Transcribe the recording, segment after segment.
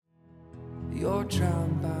You're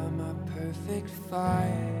drowned by my perfect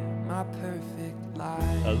fire, my perfect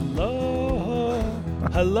life. Hello,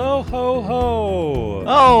 hello, ho, ho.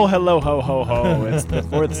 Oh, hello, ho, ho, ho. It's the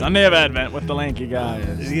fourth Sunday of Advent with the lanky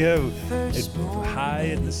guys. Yeah, it's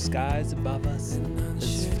high in the skies above us.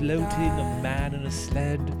 There's floating a man in a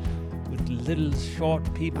sled with little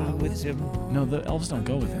short people with him. No, the elves don't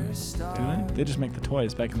go with him, do they? They just make the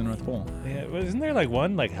toys back in the North Pole. Yeah, well, isn't there like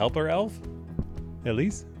one like helper elf? At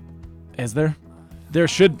least. Is there? There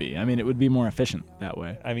should be. I mean, it would be more efficient that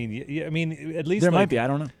way. I mean, yeah, I mean, at least There like, might be. I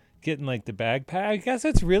don't know. getting like the backpack. I guess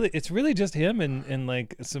it's really just him and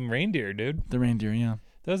like some reindeer, dude. The reindeer, yeah.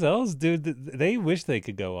 Those elves, dude, they wish they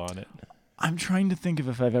could go on it. I'm trying to think of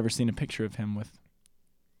if I've ever seen a picture of him with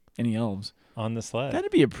any elves. On the sled.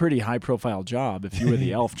 That'd be a pretty high-profile job if you were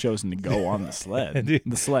the elf chosen to go on the sled. Dude.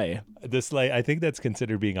 The sleigh. The sleigh, I think that's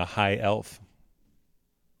considered being a high elf.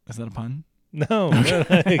 Is that a pun? No, no,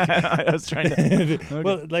 like, I was trying to. Okay.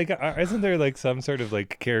 well, like, isn't there like some sort of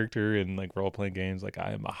like character in like role playing games, like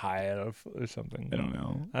I am a high elf or something? I don't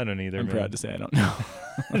know. I don't either. I'm man. proud to say I don't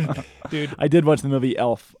know. Dude. I did watch the movie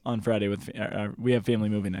Elf on Friday with. We have family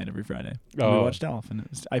movie night every Friday. And Oh. We watched Elf, and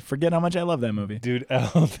I forget how much I love that movie. Dude,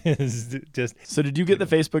 elf is just. So, did you get the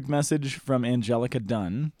Facebook message from Angelica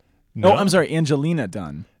Dunn? No. Oh, I'm sorry, Angelina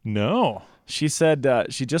Dunn. No. She said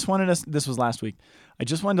she just wanted us. This was last week. I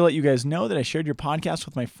just wanted to let you guys know that I shared your podcast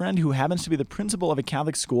with my friend who happens to be the principal of a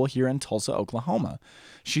Catholic school here in Tulsa, Oklahoma.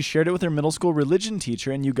 She shared it with her middle school religion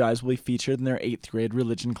teacher, and you guys will be featured in their 8th grade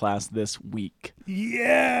religion class this week.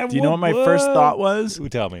 Yeah. Do you know what my first thought was? Ooh,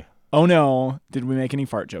 tell me. Oh no, did we make any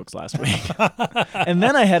fart jokes last week? And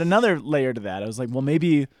then I had another layer to that. I was like, well,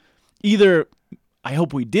 maybe either I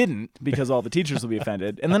hope we didn't because all the teachers will be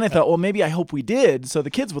offended. And then I thought, well, maybe I hope we did so the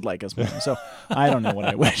kids would like us more. So I don't know what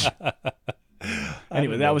I wish.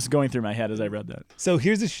 Anyway, that was going through my head as I read that. So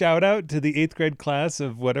here's a shout out to the 8th grade class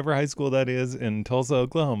of whatever high school that is in Tulsa,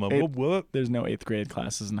 Oklahoma. Whoop, whoop. There's no 8th grade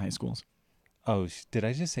classes in high schools. Oh, did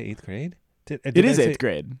I just say 8th grade? Did It is I say- 8th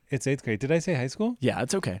grade. It's 8th grade. Did I say high school? Yeah,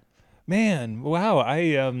 it's okay. Man, wow!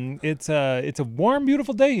 It's a warm,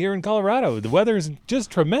 beautiful day here in Colorado. The weather is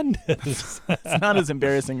just tremendous. It's not as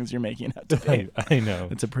embarrassing as you're making it out to be. I know.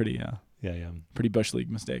 It's a pretty Yeah. pretty Bush League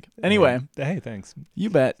mistake. Anyway, Hey, thanks. you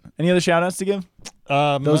bet. Any other shout outs to give?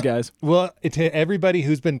 Those guys. Well, to everybody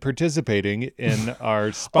who's been participating in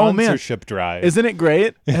our sponsorship drive. Isn't it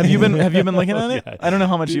great? Have you been looking at it? Yeah. I don't know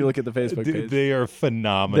how much you look at the Facebook page. They are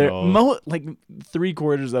phenomenal. Like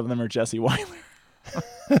 3/4 of them are Jesse Weiler.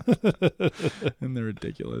 And they're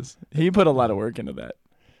ridiculous. He put a lot of work into that,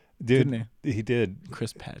 Dude, didn't he did.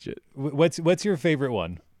 Chris Padgett. What's your favorite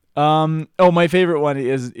one? My favorite one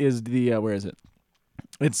is the where is it?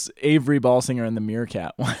 It's Avery Balsinger and the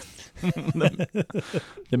Meerkat one.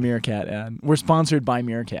 the Meerkat ad. We're sponsored by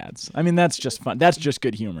Meerkats. I mean, that's just fun. That's just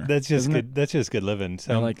good humor. That's just isn't good. it? That's just good living.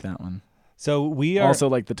 So I like that one. So we are Also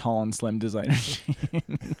like the tall and slim designer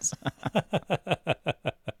jeans.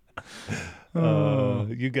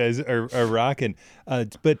 you guys are rocking.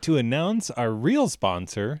 But to announce our real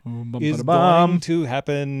sponsor is Ba-da-bum. going to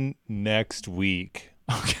happen next week.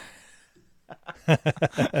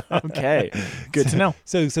 Okay. Good to know.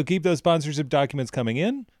 So keep those sponsorship documents coming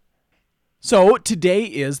in. So today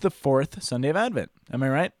is the 4th Sunday of Advent. Am I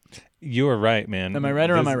right? You are right, man. Am I right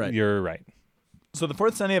or am I right? You're right. So the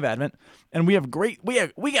 4th Sunday of Advent, and we got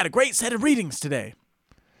a great set of readings today.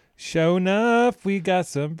 Sure enough, we got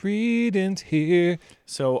some readings here.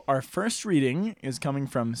 So our first reading is coming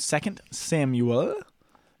from 2 Samuel,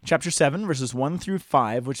 chapter 7, verses 1 through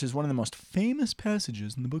 5, which is one of the most famous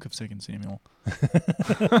passages in the book of 2 Samuel.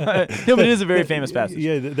 No, but it is a very famous passage.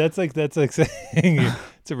 Yeah, that's like saying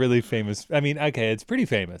it's a really famous. I mean, okay, it's pretty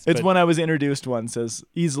famous. It's but when I was introduced once as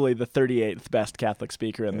easily the 38th best Catholic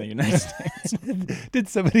speaker in the United States. Did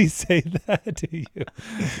somebody say that to you?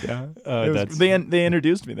 Yeah, That's they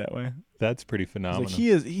introduced me that way. that's pretty It's phenomenal. like he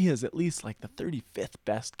is at least like the 35th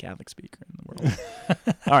best Catholic speaker in the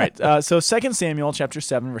world. All right, so 2 Samuel chapter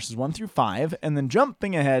 7 verses 1 through 5, and then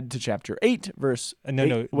jumping ahead to chapter 8 verse.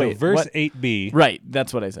 No, wait, verse what? 8b. Right,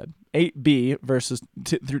 that's what I said. 8b verses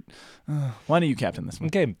 2 through. Why don't you captain this one?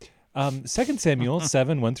 Okay, 2 Samuel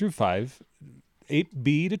 7 1 through 5,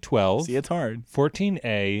 8b to 12, See, it's hard.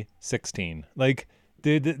 14a 16. Like,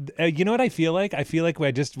 dude, you know what I feel like? I feel like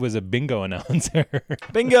I just was a bingo announcer.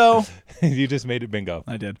 Bingo. You just made it bingo.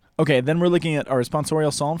 I did. Okay, then we're looking at our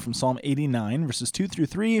responsorial psalm from Psalm 89, verses 2 through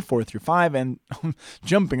 3, 4 through 5, and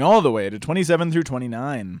jumping all the way to 27 through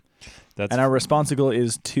 29. That's And our responsible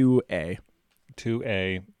is 2a.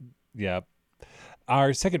 2a. Yeah.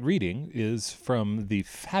 Our second reading is from the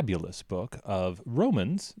fabulous book of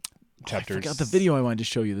Romans, chapter. I forgot the video I wanted to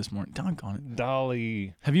show you this morning. Doggone it.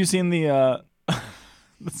 Dolly. Have you seen the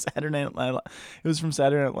Saturday Night Live? It was from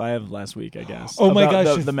Saturday Night Live last week, I guess. Oh my About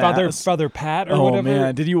gosh, the Father mass. Pat or Oh whatever.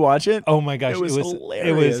 man, did you watch it? Oh my gosh, it was hilarious.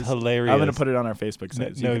 It was hilarious. I'm gonna put it on our Facebook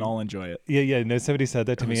site so No. you can all enjoy it. Yeah. No, somebody said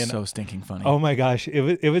that to It me, was and so stinking funny. oh my gosh,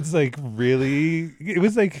 it was like really, it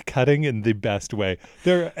was like cutting in the best way.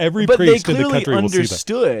 Every but they priest in the clearly country will see that.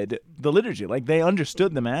 understood the liturgy. Like they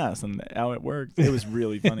understood the mass and how it worked. It was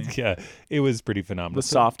really funny. Yeah, it was pretty phenomenal. The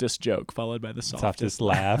softest joke followed by the softest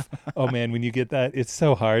laugh. Oh man, when you get that, it's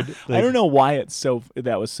so hard. I don't know why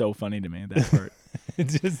that was so funny to me, that part.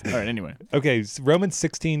 Just, All right, anyway. okay, so Romans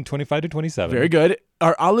 16:25-27. Very good.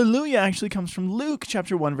 Our Alleluia actually comes from Luke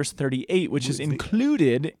chapter 1 verse 38, which is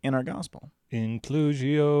included in our gospel.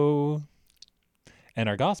 Inclusio. And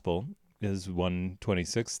our gospel is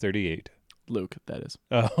 1:26-38. Luke, that is.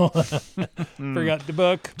 Oh, forgot the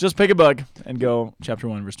book. Just pick a book and go chapter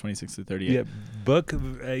 1 verse 26 to 38. Yeah, book.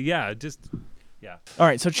 Yeah. All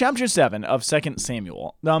right, so chapter 7 of 2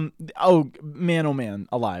 Samuel. Oh man,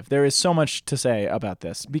 alive. There is so much to say about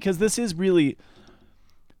this because this is really,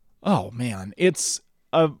 oh man, it's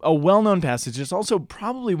a well-known passage. It's also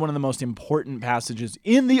probably one of the most important passages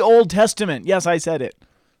in the Old Testament. Yes, I said it.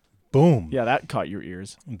 Boom. Yeah, that caught your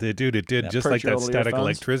ears. It did That just perked like your that little static earphones?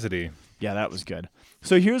 electricity. Yeah, that was good.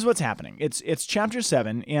 So here's what's happening. It's chapter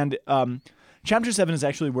 7, and chapter 7 is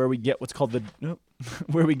actually where we get what's called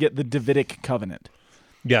where we get the Davidic covenant.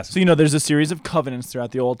 Yes. So, there's a series of covenants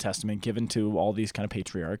throughout the Old Testament given to all these kind of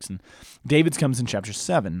patriarchs, and David's comes in chapter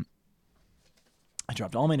 7. I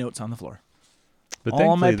dropped all my notes on the floor. But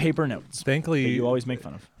all my thankfully- paper notes that Thankfully, you always make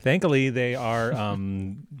fun of. Thankfully, they are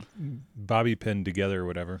bobby pinned together or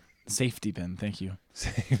whatever. Safety pin, thank you.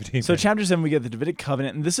 Safety. So pin. chapter 7, we get the Davidic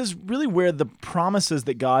covenant, and this is really where the promises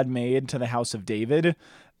that God made to the house of David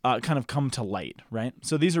kind of come to light, right?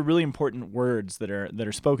 So these are really important words that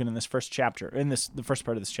are spoken in this first chapter, the first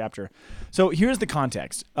part of this chapter. So here's the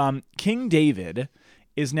context. King David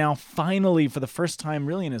is now finally, for the first time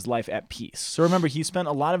really in his life, at peace. So remember, he spent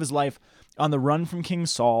a lot of his life on the run from King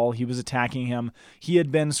Saul. He was attacking him. He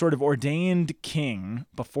had been sort of ordained king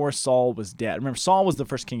before Saul was dead. Remember, Saul was the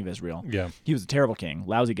first king of Israel. Yeah. He was a terrible king,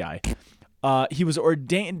 lousy guy. He was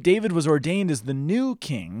ordained. David was ordained as the new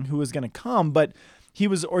king who was going to come, but he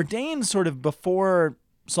was ordained sort of before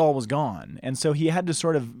Saul was gone. And so he had to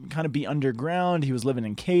sort of kind of be underground. He was living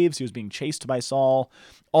in caves. He was being chased by Saul,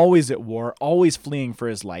 always at war, always fleeing for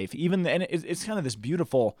his life. And it's kind of this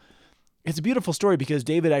beautiful, it's a beautiful story because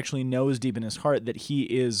David actually knows deep in his heart that he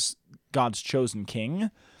is God's chosen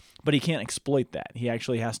king, but he can't exploit that. He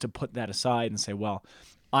actually has to put that aside and say, well,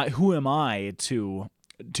 who am I to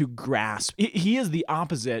grasp? He is the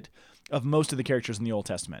opposite of most of the characters in the Old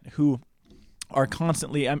Testament who are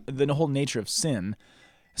constantly, the whole nature of sin,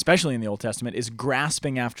 especially in the Old Testament, is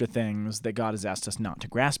grasping after things that God has asked us not to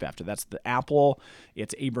grasp after. That's the apple.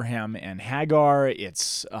 It's Abraham and Hagar.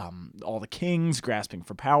 It's all the kings grasping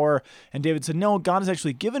for power. And David said, no, God has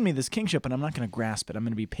actually given me this kingship, and I'm not going to grasp it. I'm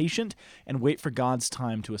going to be patient and wait for God's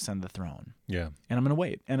time to ascend the throne. Yeah. And I'm going to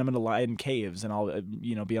wait, and I'm going to lie in caves, and I'll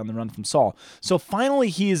be on the run from Saul. So finally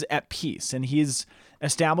he is at peace, and he's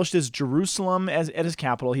established as Jerusalem at his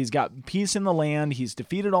capital. He's got peace in the land. He's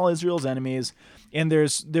defeated all Israel's enemies, and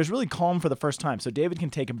there's really calm for the first time. So David can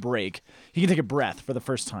take a break. He can take a breath for the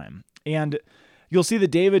first time. And you'll see that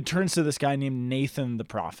David turns to this guy named Nathan the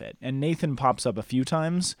prophet, and Nathan pops up a few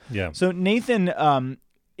times. Yeah. So Nathan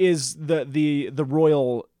is the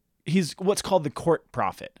royal. He's what's called the court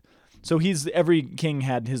prophet. So every king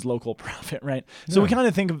had his local prophet, right? So we kind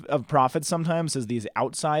of think of prophets sometimes as these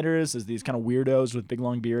outsiders, as these kind of weirdos with big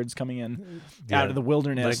long beards coming in out of the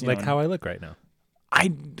wilderness. Like how I look right now.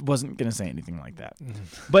 I wasn't going to say anything like that.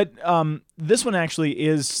 But this one actually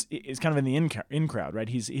is kind of in the in crowd, right?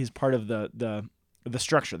 He's part of the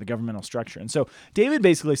structure, the governmental structure. And so David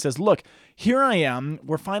basically says, look, here I am.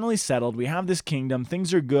 We're finally settled. We have this kingdom.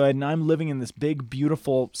 Things are good. And I'm living in this big,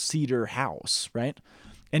 beautiful cedar house, right?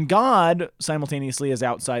 And God simultaneously is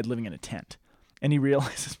outside living in a tent. And he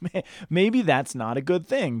realizes, maybe that's not a good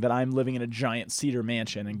thing, that I'm living in a giant cedar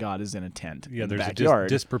mansion and God is in a tent in the There's backyard. a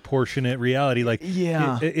disproportionate reality. Like,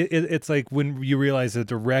 Yeah. It's like when you realize that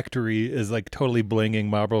the rectory is like totally blinging,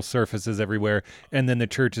 marble surfaces everywhere, and then the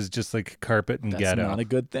church is just like carpet and That's ghetto. not a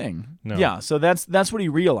good thing. No. Yeah, so that's what he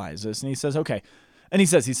realizes. And he says, okay. And he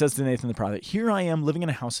says to Nathan the prophet, here I am living in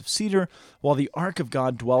a house of cedar while the ark of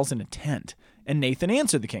God dwells in a tent. And Nathan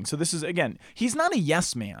answered the king. So this is, again, he's not a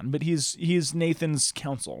yes man, but he's Nathan's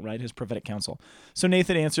counsel, right? His prophetic counsel. So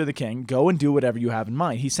Nathan answered the king, go and do whatever you have in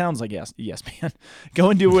mind. He sounds like yes man.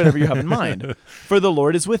 Go and do whatever you have in mind, for the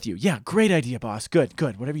Lord is with you. Yeah, great idea, boss. Good.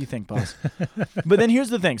 Whatever you think, boss. But then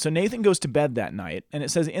here's the thing. So Nathan goes to bed that night, and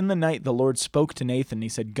it says, in the night the Lord spoke to Nathan, and he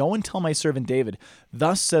said, go and tell my servant David,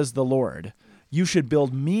 thus says the Lord, you should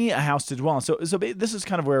build me a house to dwell in. So this is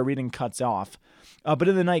kind of where our reading cuts off. But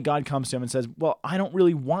in the night, God comes to him and says, well, I don't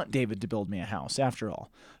really want David to build me a house after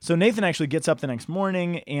all. So Nathan actually gets up the next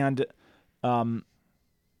morning and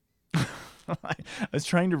I was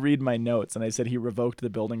trying to read my notes and I said he revoked the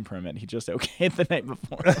building permit. He just okayed the night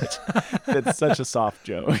before. That's such a soft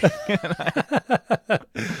joke.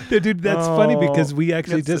 Dude, that's funny because we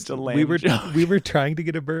actually that's such a lame joke. we were trying to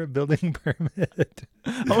get a building permit.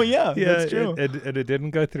 Oh yeah, that's true. And it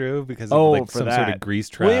didn't go through because of like some sort of grease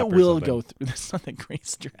trap. Well, it will something. go through. There's not a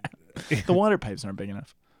grease trap. The water pipes aren't big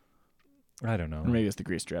enough. I don't know. Or maybe it's the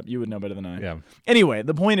grease trap. You would know better than I. Yeah. Anyway,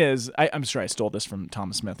 the point is, I'm sure I stole this from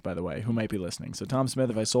Tom Smith, by the way, who might be listening. So Tom Smith,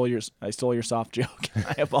 if I stole your soft joke,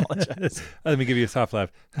 I apologize. Let me give you a soft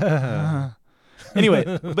laugh. Anyway,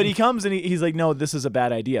 but he comes and he's like, no, this is a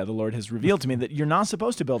bad idea. The Lord has revealed to me that you're not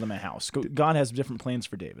supposed to build him a house. God has different plans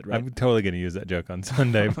for David, right? I'm totally going to use that joke on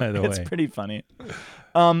Sunday, by the way. It's pretty funny.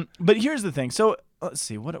 But here's the thing. So let's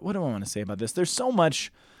see. What do I want to say about this? There's so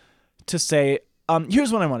much to say.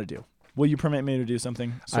 Here's what I want to do. Will you permit me to do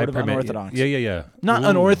something sort of unorthodox? Yeah. Not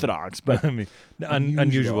unorthodox, but I mean,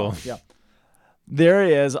 unusual. Yeah. There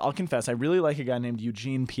is, I'll confess, I really like a guy named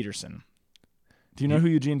Eugene Peterson. Do you know who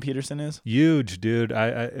Eugene Peterson is? Huge, dude.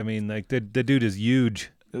 I mean, like, the dude is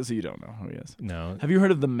huge. So you don't know who he is. No. Have you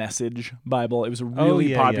heard of the Message Bible? It was a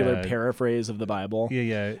really popular paraphrase of the Bible.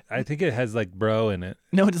 Yeah. I think it has, like, bro in it.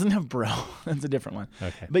 No, it doesn't have bro. That's a different one.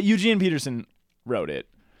 Okay. But Eugene Peterson wrote it.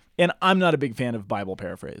 And I'm not a big fan of Bible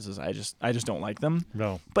paraphrases. I just don't like them.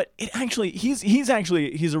 No. But it actually, he's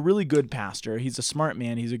a really good pastor. He's a smart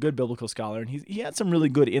man. He's a good biblical scholar, and he had some really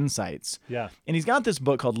good insights. Yeah. And he's got this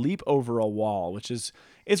book called Leap Over a Wall, which is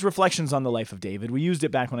it's reflections on the life of David. We used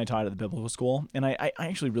it back when I taught at the biblical school, and I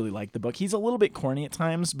actually really like the book. He's a little bit corny at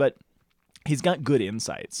times, but he's got good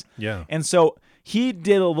insights. Yeah. And so he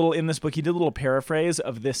did a little paraphrase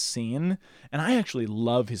of this scene, and I actually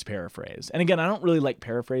love his paraphrase. And again, I don't really like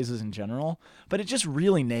paraphrases in general, but it just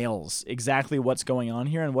really nails exactly what's going on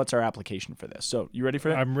here and what's our application for this. So, you ready for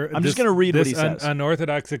that? I'm just going to read what he says. This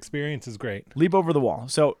unorthodox experience is great. Leap over the wall.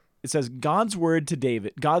 So, it says, God's word to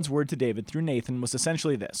David through Nathan was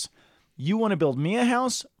essentially this. You want to build me a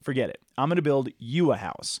house? Forget it. I'm going to build you a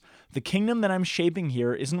house. The kingdom that I'm shaping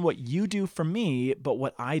here isn't what you do for me, but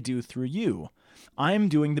what I do through you. I'm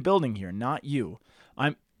doing the building here, not you.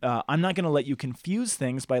 I'm not going to let you confuse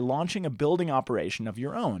things by launching a building operation of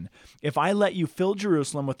your own. If I let you fill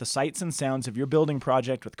Jerusalem with the sights and sounds of your building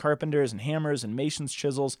project with carpenters and hammers and masons'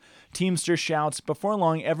 chisels, teamster shouts, before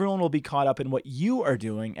long everyone will be caught up in what you are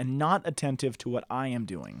doing and not attentive to what I am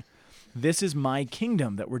doing. This is my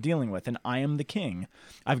kingdom that we're dealing with, and I am the king.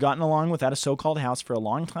 I've gotten along without a so-called house for a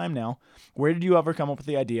long time now. Where did you ever come up with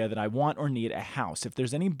the idea that I want or need a house? If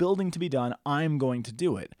there's any building to be done, I'm going to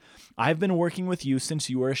do it. I've been working with you since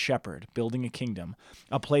you were a shepherd, building a kingdom,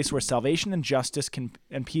 a place where salvation and justice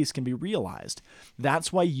and peace can be realized.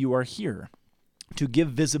 That's why you are here. To give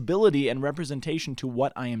visibility and representation to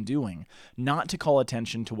what I am doing, not to call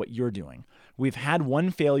attention to what you're doing. We've had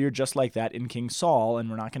one failure just like that in King Saul, and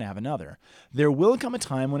we're not going to have another. There will come a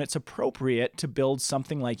time when it's appropriate to build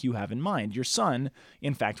something like you have in mind. Your son,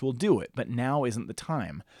 in fact, will do it, but now isn't the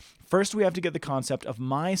time. First, we have to get the concept of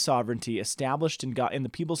my sovereignty established in the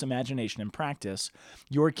people's imagination and practice.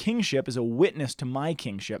 Your kingship is a witness to my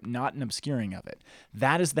kingship, not an obscuring of it.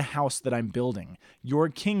 That is the house that I'm building. Your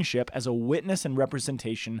kingship as a witness and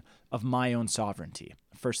representation of my own sovereignty.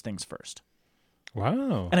 First things first.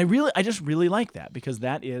 Wow. And I just really like that because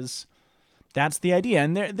that's the idea.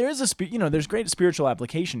 And there's great spiritual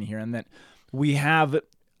application here in that we have.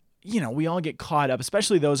 We all get caught up,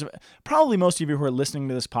 especially probably most of you who are listening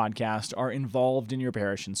to this podcast are involved in your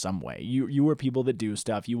parish in some way. You are people that do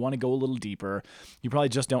stuff. You want to go a little deeper. You probably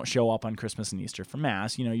just don't show up on Christmas and Easter for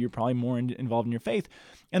Mass. You're probably more involved in your faith.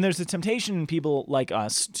 And there's a temptation in people like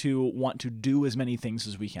us to want to do as many things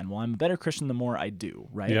as we can. Well, I'm a better Christian the more I do,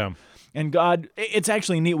 right? Yeah. And God, it's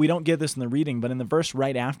actually neat. We don't get this in the reading, but in the verse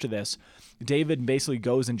right after this, David basically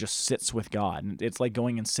goes and just sits with God. And it's like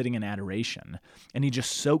going and sitting in adoration. And he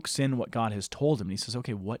just soaks in what God has told him. And he says,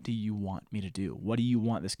 okay, what do you want me to do? What do you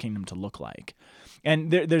want this kingdom to look like? And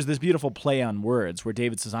there's this beautiful play on words where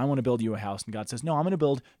David says, I want to build you a house. And God says, no, I'm going to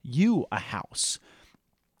build you a house.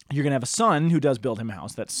 You're going to have a son who does build him a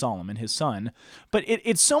house. That's Solomon, his son. But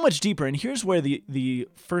it's so much deeper. And here's where the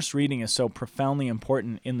first reading is so profoundly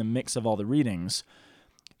important in the mix of all the readings.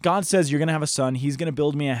 God says, you're going to have a son. He's going to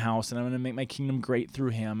build me a house, and I'm going to make my kingdom great through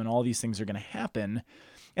him, and all these things are going to happen.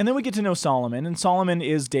 And then we get to know Solomon, and Solomon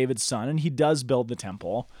is David's son, and he does build the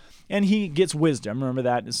temple, and he gets wisdom. Remember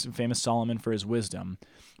that is famous Solomon for his wisdom.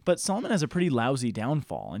 But Solomon has a pretty lousy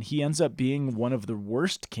downfall, and he ends up being one of the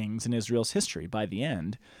worst kings in Israel's history by the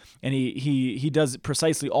end. And he does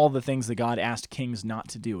precisely all the things that God asked kings not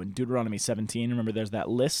to do. In Deuteronomy 17, remember there's that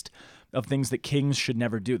list of things that kings should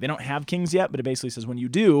never do. They don't have kings yet, but it basically says when you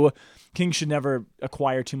do, kings should never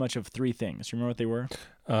acquire too much of three things. You remember what they were?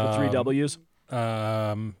 The three W's?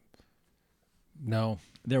 No.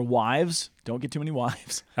 Their wives. Don't get too many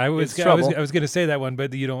wives. I was going to say that one,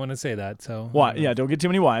 but you don't want to say that. So why? Yeah, don't get too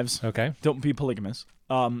many wives. Okay. Don't be polygamous.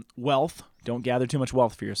 Wealth. Don't gather too much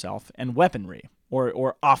wealth for yourself. And weaponry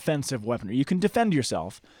or offensive weaponry. You can defend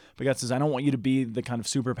yourself, but God says, I don't want you to be the kind of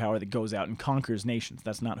superpower that goes out and conquers nations.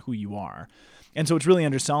 That's not who you are. And so it's really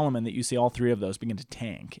under Solomon that you see all three of those begin to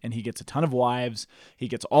tank. And he gets a ton of wives. He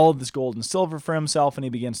gets all of this gold and silver for himself, and he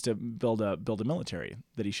begins to build a military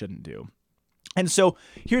that he shouldn't do. And so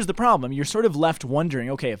here's the problem. You're sort of left wondering,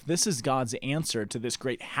 okay, if this is God's answer to this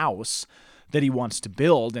great house that he wants to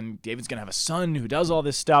build, and David's going to have a son who does all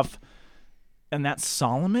this stuff, and that's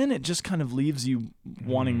Solomon, it just kind of leaves you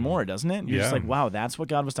wanting more, doesn't it? You're just like, wow, that's what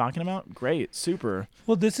God was talking about? Great, super.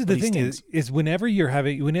 Well, this is the thing is whenever you have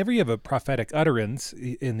a prophetic utterance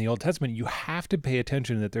in the Old Testament, you have to pay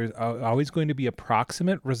attention that there's always going to be a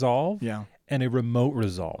proximate resolve and a remote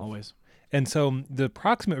resolve. Always. And so the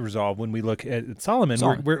proximate resolve, when we look at Solomon.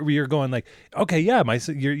 We're going like, okay, yeah,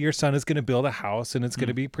 your son is going to build a house and it's going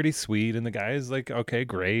to be pretty sweet. And the guy is like, okay,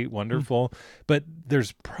 great, wonderful. But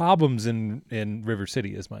there's problems in River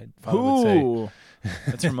City, as my father would say.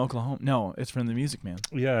 That's from Oklahoma. No, it's from The Music Man.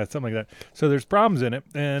 Yeah, something like that. So there's problems in it.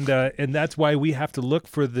 And that's why we have to look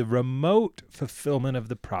for the remote fulfillment of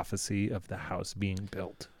the prophecy of the house being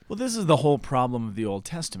built. Well, this is the whole problem of the Old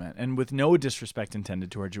Testament, and with no disrespect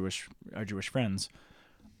intended to our Jewish friends,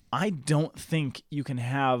 I don't think you can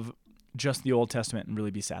have just the Old Testament and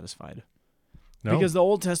really be satisfied. No. Because the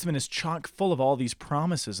Old Testament is chock full of all these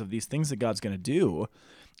promises of these things that God's going to do,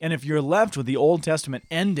 and if you're left with the Old Testament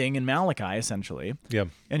ending in Malachi, essentially,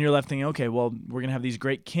 and you're left thinking, okay, well, we're going to have these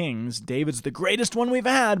great kings. David's the greatest one we've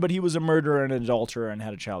had, but he was a murderer and an adulterer and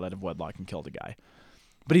had a child out of wedlock and killed a guy.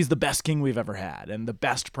 But he's the best king we've ever had, and the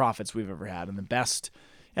best prophets we've ever had, and the best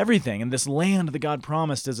everything. And this land that God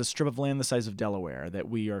promised is a strip of land the size of Delaware that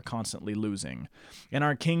we are constantly losing. And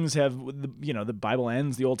our kings have, the Bible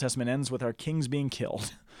ends, the Old Testament ends with our kings being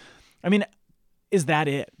killed. I mean, is that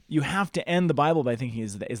it? You have to end the Bible by thinking,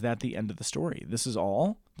 is that the end of the story? This is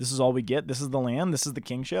all? This is all we get? This is the land? This is the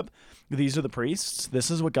kingship? These are the priests?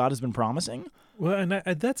 This is what God has been promising? Well, and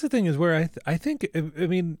that's the thing is where I think,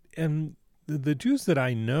 the Jews that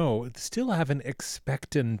I know still have an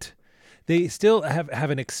expectant. They still have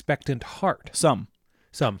an expectant heart. Some.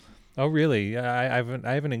 Oh, really? I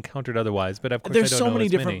haven't encountered otherwise. But of course, there's so many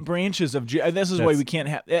different branches of. This is why we can't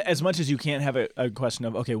have as much as you can't have a question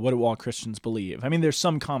of okay, what do all Christians believe? I mean, there's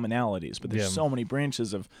some commonalities, but there's so many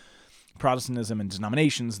branches of Protestantism and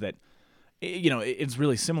denominations that. It's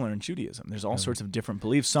really similar in Judaism. There's all sorts of different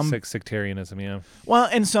beliefs. Some sectarianism, yeah. Well,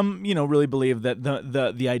 and some, really believe that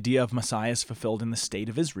the idea of Messiah is fulfilled in the state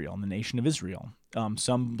of Israel, in the nation of Israel.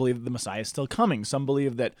 Some believe that the Messiah is still coming. Some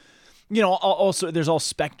believe that, also there's all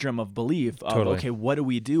spectrum of belief of, okay, what do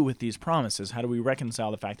we do with these promises? How do we reconcile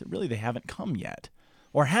the fact that really they haven't come yet?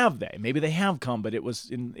 Or have they? Maybe they have come, but it was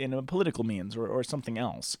in a political means or something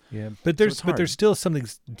else. Yeah, but there's still something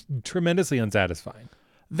tremendously unsatisfying.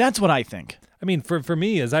 That's what I think. I mean, for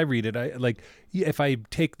me, as I read it, if I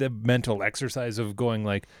take the mental exercise of going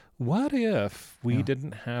like, what if we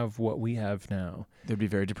didn't have what we have now? It'd be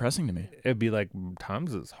very depressing to me. It'd be like,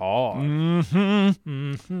 times is hard.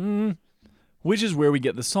 Which is where we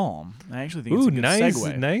get the psalm. I actually think it's a good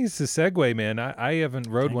segue. Nice segue, man. I haven't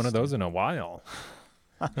rode one of those in a while.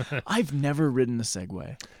 I've never ridden a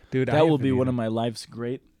Segway. Dude, that will be one of my life's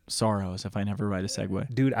great sorrows if I never ride a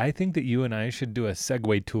Segway. Dude, I think that you and I should do a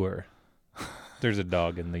Segway tour. There's a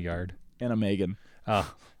dog in the yard. And a Megan.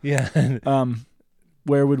 Oh, yeah.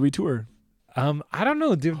 Where would we tour? I don't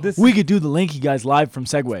know. Dude, we could do the Lanky Guys live from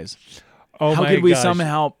Segways. Oh, how my could we gosh.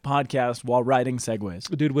 somehow podcast while riding Segways?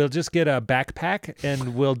 Dude, we'll just get a backpack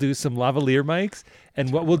and we'll do some lavalier mics.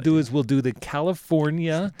 And what we'll do is we'll do the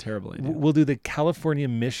California. Terrible idea. We'll do the California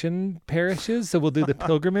mission parishes. So we'll do the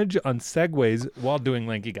pilgrimage on Segways while doing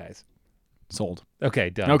Lanky Guys. Sold. Okay,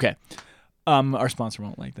 done. Okay. Our sponsor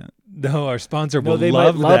won't like that. No, our sponsor will they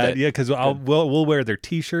love might love that. it. Yeah, because we'll wear their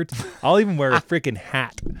T-shirts. I'll even wear a freaking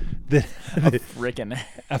hat. Frickin'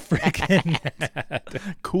 A freaking hat.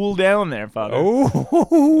 cool down there, Father. Oh.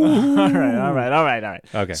 All right.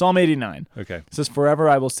 Okay. Psalm 89. Okay. It says, "Forever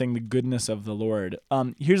I will sing the goodness of the Lord."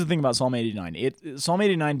 Here's the thing about Psalm 89. Psalm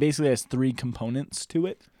 89 basically has three components to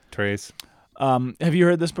it. Trace. Have you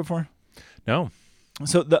heard this before? No.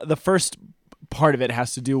 So the first part of it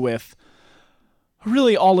has to do with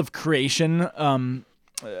really all of creation,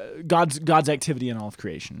 God's activity in all of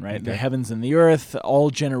creation, right? Okay. The heavens and the earth,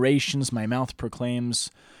 all generations, my mouth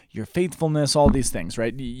proclaims your faithfulness, all these things,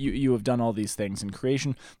 right? You have done all these things in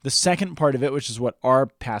creation. The second part of it, which is what our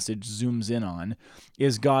passage zooms in on,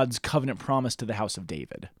 is God's covenant promise to the house of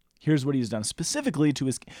David. Here's what he's done specifically to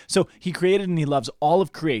his... So he created and he loves all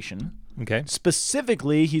of creation. Okay.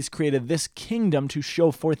 Specifically, he's created this kingdom to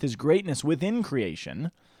show forth his greatness within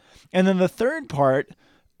creation. And then the third part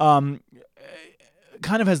kind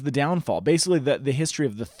of has the downfall, basically the history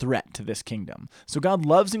of the threat to this kingdom. So God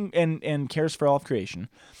loves and cares for all of creation.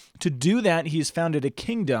 To do that, he's founded a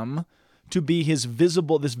kingdom to be this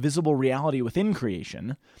visible reality within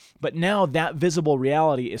creation. But now that visible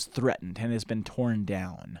reality is threatened and has been torn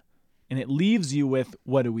down. And it leaves you with,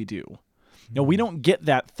 what do we do? Now, we don't get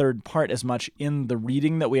that third part as much in the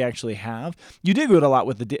reading that we actually have. You do get it a lot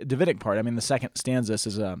with the Davidic part. I mean, the second stanza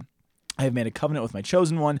says, I have made a covenant with my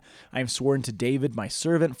chosen one. I have sworn to David, my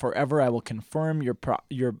servant, forever I will confirm your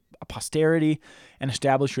posterity and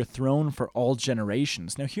establish your throne for all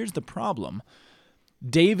generations. Now, here's the problem.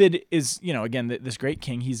 David is, again, this great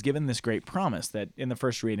king. He's given this great promise that in the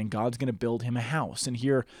first reading, God's going to build him a house. And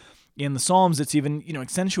here in the Psalms, it's even,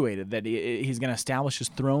 accentuated that he's going to establish his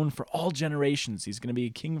throne for all generations. He's going to be a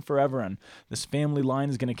king forever, and this family line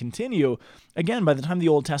is going to continue. Again, by the time the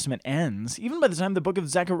Old Testament ends, even by the time the book of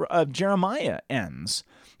Jeremiah ends,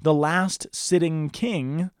 the last sitting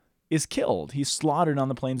king is killed. He's slaughtered on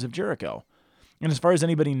the plains of Jericho. And as far as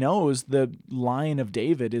anybody knows, the line of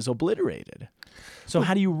David is obliterated. So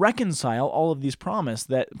how do you reconcile all of these promises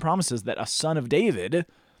that a son of David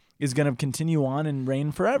is going to continue on and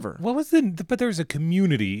reign forever? What was but there was a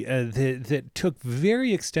community that took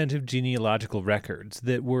very extensive genealogical records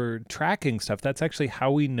that were tracking stuff. That's actually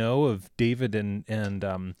how we know of David of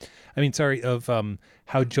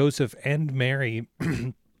how Joseph and Mary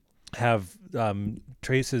have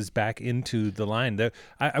traces back into the line.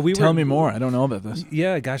 Tell me more. I don't know about this.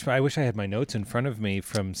 Yeah, gosh, I wish I had my notes in front of me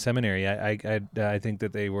from seminary. I think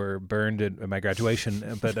that they were burned at my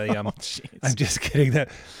graduation, but I'm just kidding.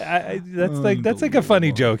 That's like a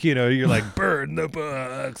funny joke, You're like, burn the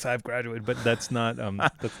books. I've graduated, but that's not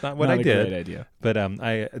what I did. Great idea. But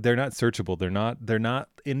they're not searchable. They're not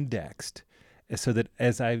indexed, so that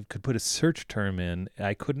as I could put a search term in,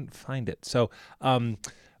 I couldn't find it. So.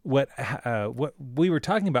 What we were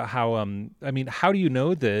talking about, how do you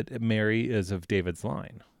know that Mary is of David's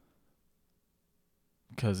line?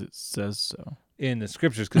 Because it says so in the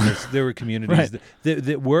scriptures, because there were communities right.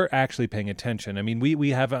 that were actually paying attention. I mean, we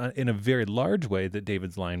have in a very large way that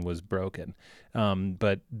David's line was broken,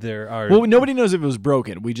 but there are... Well, nobody knows if it was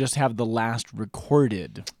broken. We just have the last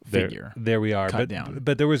recorded figure. There we are. Cut down.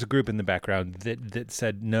 But there was a group in the background that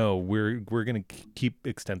said, no, we're going to keep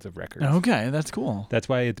extensive records. Okay, that's cool. That's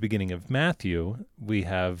why at the beginning of Matthew, we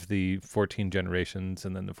have the 14 generations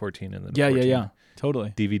and then the 14 and then the 14. Yeah.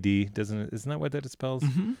 Totally. DVD, isn't that what that spells?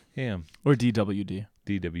 Mm-hmm. Yeah. Or DWD.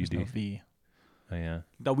 DWD. No V. Oh, yeah.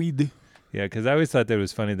 David. Yeah, because I always thought that it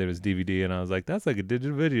was funny that it was DVD, and I was like, that's like a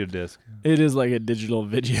digital video disc. It is like a digital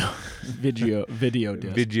video disc. Video.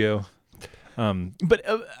 But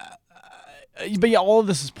yeah, all of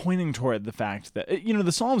this is pointing toward the fact that,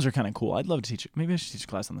 the Psalms are kind of cool. I'd love to teach it. Maybe I should teach a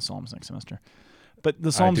class on the Psalms next semester. But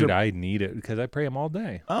the Psalms I need it because I pray them all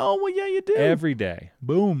day. Oh, well, yeah, you do. Every day.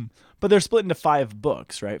 Boom. But they're split into 5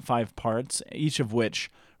 books, right? 5 parts, each of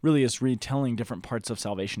which really is retelling different parts of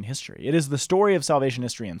salvation history. It is the story of salvation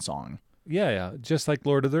history in song. Yeah. Just like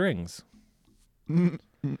Lord of the Rings.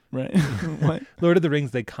 Right? What? Lord of the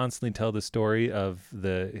Rings, they constantly tell the story of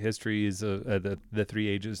the histories of the 3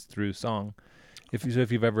 ages through song. If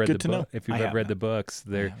you've ever read the books,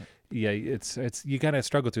 they're... Yeah, it's you gotta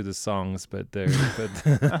struggle through the songs, but they're but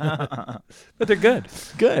they're good.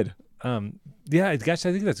 Good. Yeah, gosh,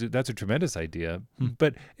 I think that's a tremendous idea.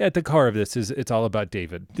 But at the core of this it's all about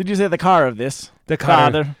David. Did you say the car of this? The car,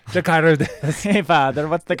 Father. The car of this. Hey, Father,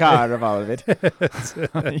 what's the car of all of it?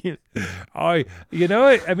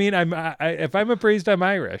 If I'm a priest, I'm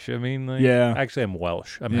Irish. Yeah. Actually, I'm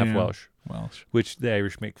Welsh. I'm half Welsh. Which the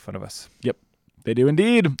Irish make fun of us. Yep, they do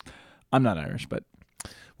indeed. I'm not Irish, but.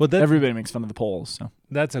 Well, Everybody makes fun of the Poles, so.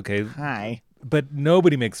 that's okay. Hi. But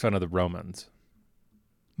nobody makes fun of the Romans.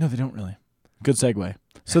 No, they don't really. Good segue.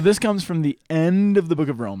 So this comes from the end of the book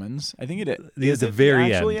of Romans. I think it is. The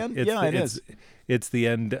very actually end. It is. It's the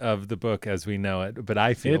end of the book as we know it, but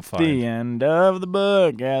I feel fine. It's the end of the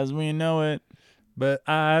book as we know it. But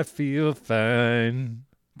I feel fine.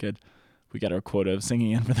 Good. We got our quota of singing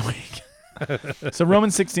in for the week. So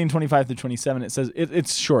Romans 16:25-27, it says,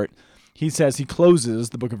 it's short. He says, he closes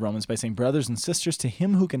the book of Romans by saying, brothers and sisters, to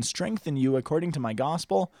him who can strengthen you according to my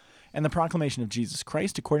gospel and the proclamation of Jesus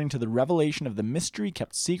Christ, according to the revelation of the mystery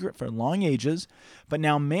kept secret for long ages, but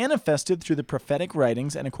now manifested through the prophetic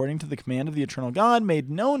writings and according to the command of the eternal God, made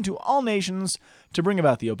known to all nations to bring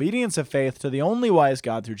about the obedience of faith to the only wise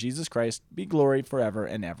God through Jesus Christ, be glory forever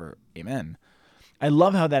and ever. Amen. I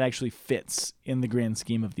love how that actually fits in the grand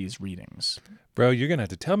scheme of these readings. Bro, you're going to have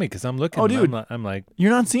to tell me because I'm looking. Oh, dude. I'm like,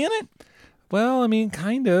 You're not seeing it? well, I mean,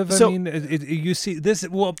 kind of. So- I mean, you see this.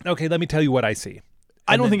 Well, okay, let me tell you what I see.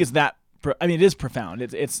 I don't think it's that. It is profound.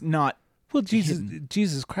 It's not. Well,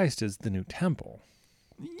 Jesus Christ is the new temple.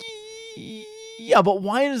 Yeah, but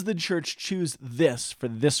why does the church choose this for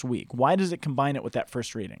this week? Why does it combine it with that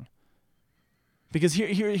first reading? Because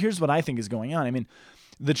here's what I think is going on. I mean,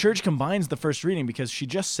 the church combines the first reading because she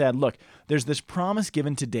just said, look, there's this promise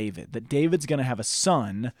given to David that David's going to have a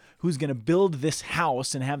son who's going to build this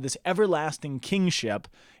house and have this everlasting kingship,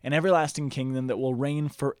 an everlasting kingdom that will reign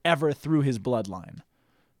forever through his bloodline.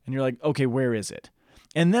 And you're like, okay, where is it?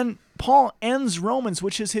 And then Paul ends Romans,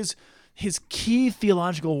 which is his key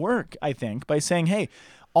theological work, I think, by saying, hey,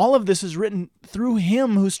 all of this is written through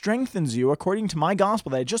him who strengthens you according to my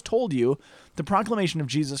gospel that I just told you, the proclamation of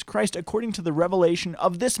Jesus Christ according to the revelation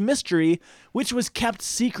of this mystery, which was kept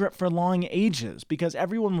secret for long ages, because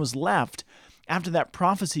everyone was left after that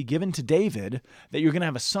prophecy given to David that you're going to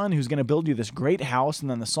have a son who's going to build you this great house, and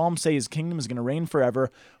then the Psalms say his kingdom is going to reign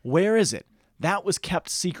forever. Where is it? That was kept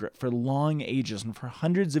secret for long ages, and for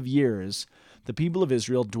hundreds of years, the people of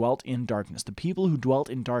Israel dwelt in darkness. The people who dwelt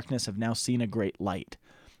in darkness have now seen a great light.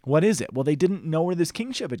 What is it? Well, they didn't know where this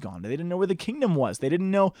kingship had gone. They didn't know where the kingdom was. They didn't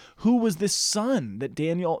know who was this son that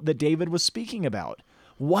David was speaking about.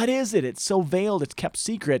 What is it? It's so veiled, it's kept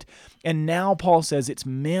secret. And now Paul says it's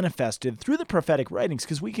manifested through the prophetic writings,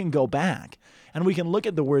 because we can go back and we can look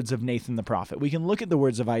at the words of Nathan the prophet. We can look at the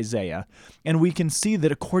words of Isaiah, and we can see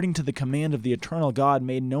that according to the command of the eternal God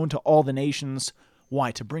made known to all the nations, why?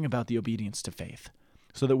 To bring about the obedience to faith,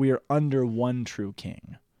 so that we are under one true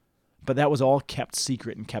king. But that was all kept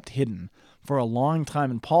secret and kept hidden for a long time.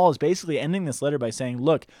 And Paul is basically ending this letter by saying,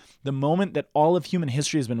 look, the moment that all of human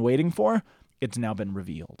history has been waiting for, it's now been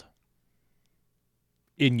revealed.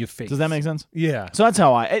 In your face. Does that make sense? Yeah. So that's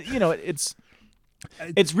how it's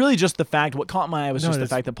really just the fact, what caught my eye was just the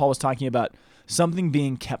fact that Paul was talking about something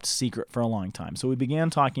being kept secret for a long time. So we began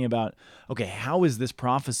talking about, okay, how is this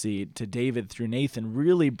prophecy to David through Nathan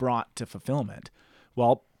really brought to fulfillment?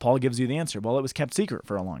 Well, Paul gives you the answer. Well, it was kept secret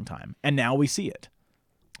for a long time, and now we see it.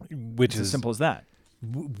 Which it's is as simple as that.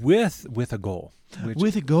 With a goal.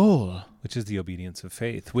 With a goal. Which is the obedience of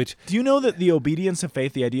faith. Which do you know that the obedience of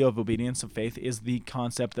faith, the idea of obedience of faith, is the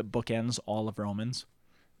concept that bookends all of Romans?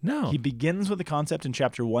 No. He begins with the concept in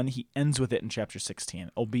chapter 1. He ends with it in chapter 16.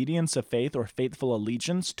 Obedience of faith, or faithful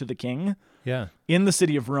allegiance to the king. Yeah. In the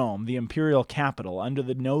city of Rome, the imperial capital, under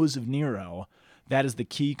the nose of Nero, that is the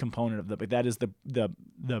key component of the book. That is the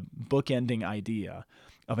bookending idea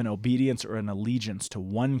of an obedience or an allegiance to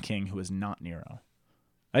one king who is not Nero.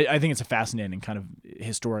 I think it's a fascinating kind of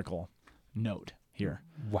historical note here.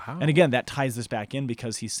 Wow. And again, that ties this back in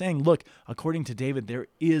because he's saying, look, according to David, there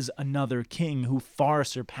is another king who far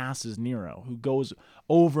surpasses Nero, who goes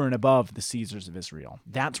over and above the Caesars of Israel.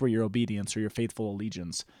 That's where your obedience or your faithful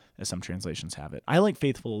allegiance, as some translations have it. I like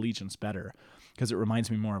faithful allegiance better because it reminds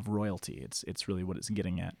me more of royalty. It's really what it's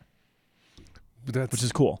getting at, which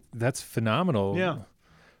is cool. That's phenomenal. Yeah.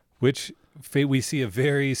 Which we see a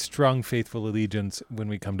very strong faithful allegiance when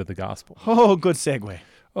we come to the gospel. Oh, good segue.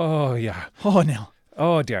 Oh yeah. Oh no.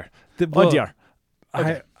 Oh dear. Oh dear.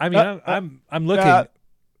 Okay. I'm looking.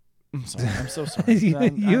 I'm sorry. I'm so sorry.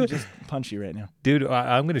 I'm just punchy right now, dude.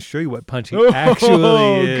 I'm going to show you what punchy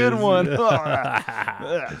actually is. Good one.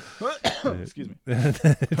 Excuse me.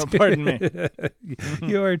 Pardon me.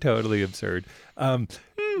 You are totally absurd.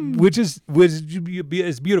 Which is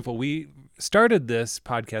beautiful. We started this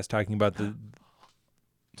podcast talking about the.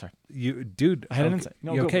 Sorry, you, dude. I had an insight.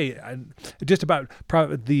 No, okay, just about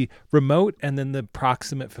the remote and then the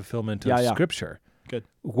proximate fulfillment of Scripture. Good.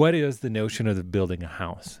 What is the notion of building a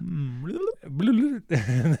house?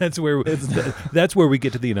 That's where we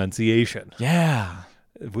get to the Annunciation. Yeah.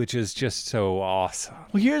 which is just so awesome.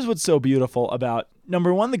 Well, here's what's so beautiful about,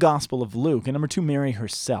 number one, the Gospel of Luke, and number two, Mary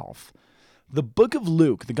herself. The book of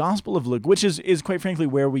Luke, the Gospel of Luke, which is quite frankly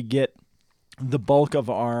where we get the bulk of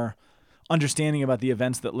our understanding about the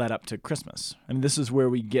events that led up to Christmas. I mean, this is where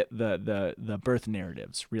we get the birth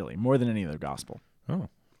narratives, really, more than any other gospel. Oh.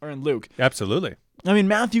 Or in Luke. Absolutely. I mean,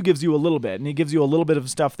 Matthew gives you a little bit, and he gives you a little bit of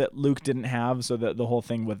stuff that Luke didn't have, so that the whole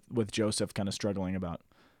thing with Joseph kind of struggling about.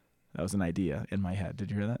 That was an idea in my head.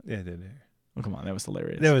 Did you hear that? Yeah, I did. Oh, come on, that was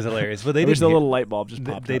hilarious. That was hilarious. But they There's didn't a little light bulb just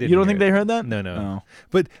popped up. didn't You don't hear think it. they heard that? No, no. Oh.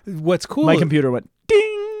 But what's cool... My computer went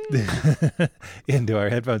ding! into our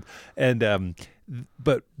headphones. And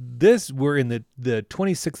but we're in the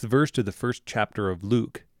 26th verse to the first chapter of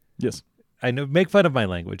Luke. Yes. I know, make fun of my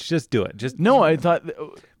language. Just do it. Just No, I thought...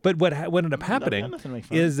 But what ended up happening nothing to make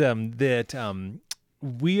fun is that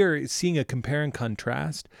we are seeing a compare and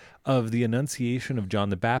contrast of the Annunciation of John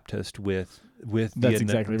the Baptist with That's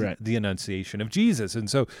exactly right. the Annunciation of Jesus. And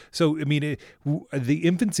so I mean, the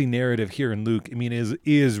infancy narrative here in Luke, I mean,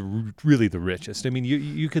 is really the richest. I mean,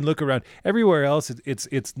 you can look around everywhere else;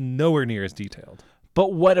 it's nowhere near as detailed.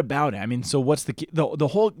 But what about it? I mean, so what's the key, the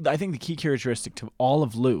whole? I think the key characteristic to all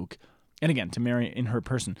of Luke, and again to Mary in her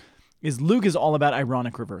person, is Luke is all about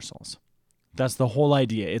ironic reversals. That's the whole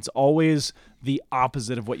idea. It's always the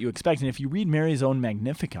opposite of what you expect. And if you read Mary's own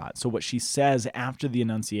Magnificat, so what she says after the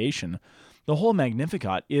Annunciation, the whole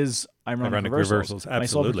Magnificat is ironic reversals.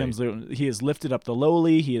 Absolutely. My soul becomes, he has lifted up the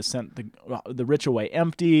lowly. He has sent the rich away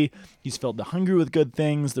empty. He's filled the hungry with good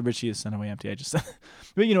things. The rich he has sent away empty. I just,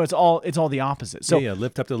 but it's all the opposite. So yeah,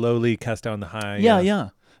 lift up the lowly, cast down the high. Yeah.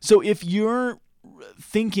 So if you're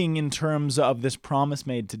thinking in terms of this promise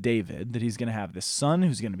made to David that he's going to have this son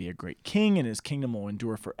who's going to be a great king and his kingdom will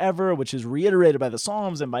endure forever, which is reiterated by the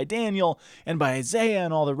Psalms and by Daniel and by Isaiah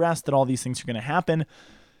and all the rest, that all these things are going to happen,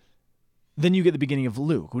 then you get the beginning of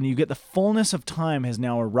Luke. When you get the fullness of time has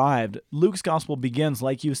now arrived, Luke's gospel begins,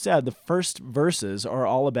 like you said, the first verses are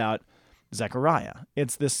all about Zechariah.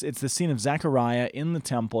 It's the scene of Zechariah in the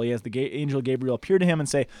temple. He has the angel Gabriel appear to him and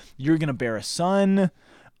say, "You're going to bear a son."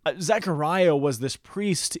 Zechariah was this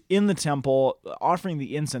priest in the temple offering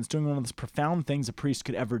the incense, doing one of the profound things a priest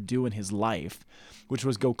could ever do in his life, which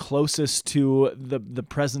was go closest to the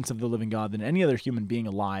presence of the living God than any other human being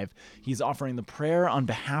alive. He's offering the prayer on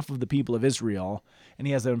behalf of the people of Israel, and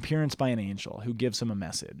he has an appearance by an angel who gives him a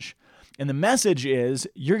message. And the message is,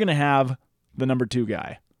 you're going to have the number 2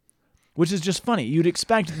 guy. Which is just funny. You'd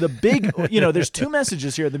expect the big, there's 2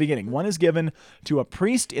 messages here at the beginning. One is given to a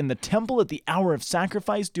priest in the temple at the hour of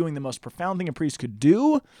sacrifice, doing the most profound thing a priest could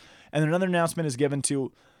do. And then another announcement is given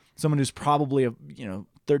to someone who's probably a,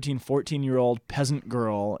 13, 14-year-old peasant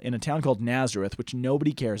girl in a town called Nazareth, which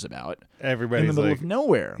nobody cares about. Everybody's in the middle of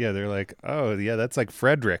nowhere. Yeah, they're like, oh, yeah, that's like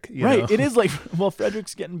Frederick. Right. It is like, well,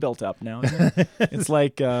 Frederick's getting built up now. Isn't it? It's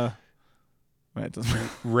like...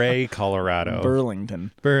 Ray, Colorado.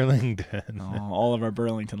 Burlington. Oh, all of our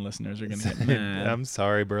Burlington listeners are going to get mad. I'm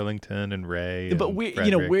sorry, Burlington and Ray. But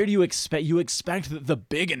Frederick. where do you expect? You expect that the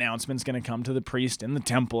big announcement's going to come to the priest in the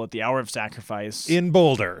temple at the hour of sacrifice in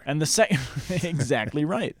Boulder. And exactly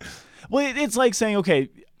right. Well, it's like saying, okay,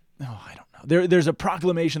 I don't know. There's a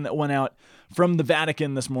proclamation that went out from the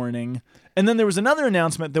Vatican this morning. And then there was another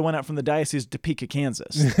announcement that went out from the Diocese of Topeka,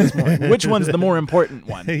 Kansas this morning. Which one's the more important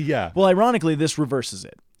one? Yeah. Well, ironically, this reverses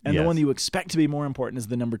it. And yes. The one you expect to be more important is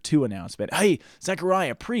the number 2 announcement. Hey,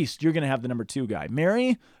 Zechariah, priest, you're going to have the number 2 guy.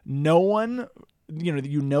 Mary, no one,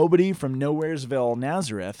 nobody from Nowheresville,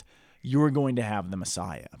 Nazareth, you're going to have the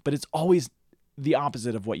Messiah. But it's always the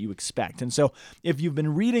opposite of what you expect. And so if you've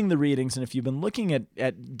been reading the readings and if you've been looking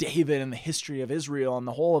at David and the history of Israel and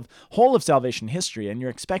the whole of salvation history, and you're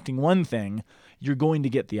expecting one thing, you're going to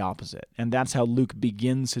get the opposite. And that's how Luke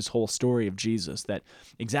begins his whole story of Jesus, that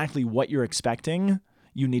exactly what you're expecting,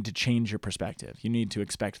 you need to change your perspective. You need to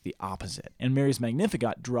expect the opposite. And Mary's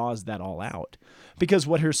Magnificat draws that all out. Because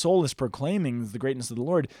what her soul is proclaiming is the greatness of the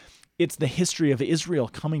Lord. It's the history of Israel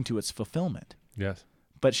coming to its fulfillment. Yes.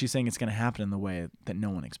 But she's saying it's going to happen in the way that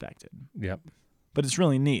no one expected. Yep. But it's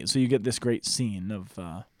really neat. So you get this great scene of,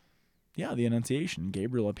 the Annunciation,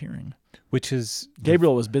 Gabriel appearing. Which is...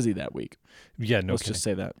 Gabriel was busy that week. Yeah, no Let's kidding. just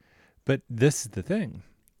say that. But this is the thing,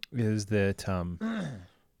 is that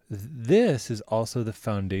this is also the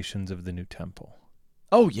foundations of the new temple.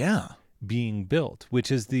 Oh, yeah. Being built,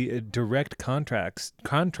 which is the direct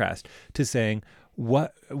contrast to saying,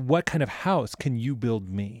 what kind of house can you build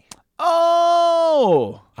me?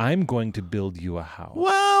 Oh! I'm going to build you a house.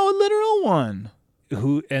 Wow, a literal one.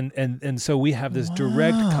 who and so we have this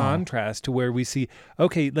direct contrast to where we see,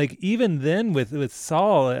 okay, like even then with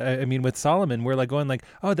Saul, I mean with Solomon, we're like going like,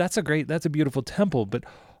 oh, that's a beautiful temple, but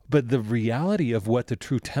the reality of what the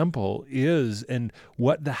true temple is and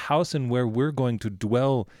what the house and where we're going to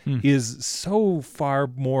dwell is so far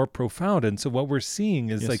more profound. And so what we're seeing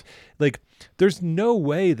is like there's no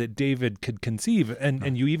way that David could conceive,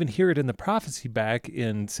 and you even hear it in the prophecy back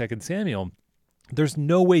in 2 Samuel. There's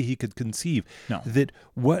no way he could conceive that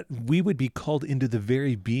what we would be called into the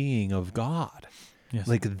very being of God. Yes.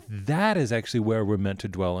 Like that is actually where we're meant to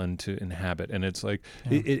dwell and to inhabit. And it's like,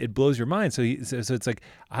 it blows your mind. So it's like,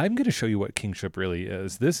 I'm going to show you what kingship really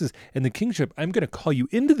is. And the kingship, I'm going to call you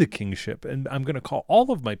into the kingship, and I'm going to call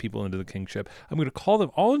all of my people into the kingship. I'm going to call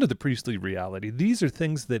them all into the priestly reality. These are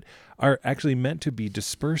things that are actually meant to be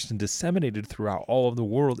dispersed and disseminated throughout all of the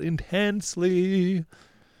world intensely.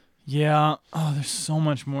 Yeah. Oh, there's so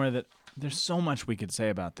much more there's so much we could say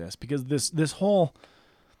about this, because this whole,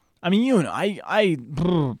 I mean, you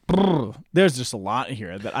know, there's just a lot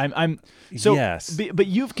here that I'm so, yes. But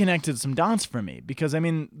you've connected some dots for me, because I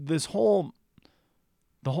mean, the whole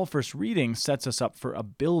first reading sets us up for a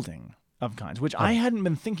building of kinds, which I hadn't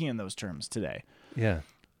been thinking in those terms today. Yeah.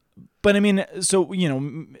 But I mean, so, you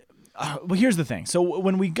know, well, here's the thing. So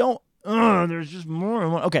when we go, there's just more.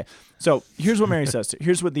 Okay. So here's what Mary says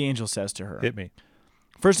here's what the angel says to her. Hit me.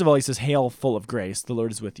 First of all, he says, "Hail, full of grace, the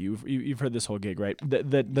Lord is with you." You've heard this whole gig, right?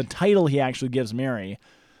 The title he actually gives Mary,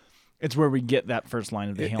 it's where we get that first line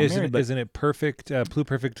of the Hail Mary. Isn't it perfect,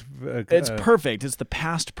 pluperfect? It's perfect. It's the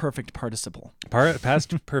past perfect participle.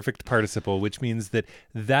 Past perfect participle, which means that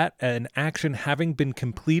an action having been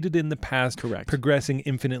completed in the past, correct, progressing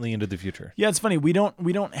infinitely into the future. Yeah, it's funny. We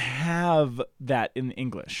don't have that in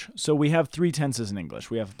English. So we have three tenses in English.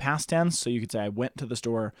 We have past tense, so you could say I went to the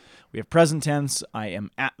store. We have present tense, I am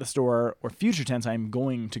at the store, or future tense, I am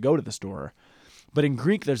going to go to the store. But in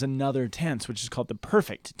Greek, there's another tense, which is called the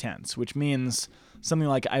perfect tense, which means something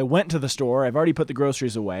like I went to the store, I've already put the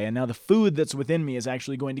groceries away, and now the food that's within me is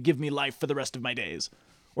actually going to give me life for the rest of my days.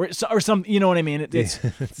 Or some, you know what I mean?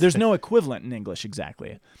 There's no equivalent in English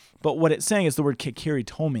exactly. But what it's saying is the word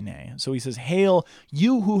kekeritomine. So he says, "Hail,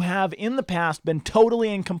 you who have in the past been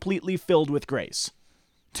totally and completely filled with grace,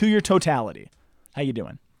 to your totality." How you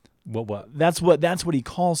doing? What? That's what he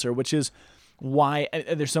calls her, which is why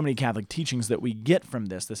there's so many Catholic teachings that we get from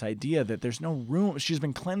this idea that there's no room. She's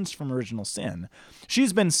been cleansed from original sin.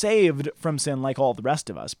 She's been saved from sin like all the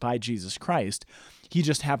rest of us by Jesus Christ. He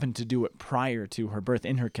just happened to do it prior to her birth,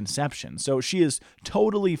 in her conception. So she is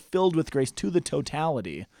totally filled with grace to the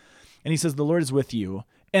totality. And he says, "The Lord is with you."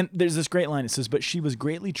 And there's this great line. It says, "But she was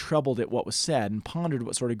greatly troubled at what was said and pondered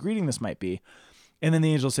what sort of greeting this might be. And then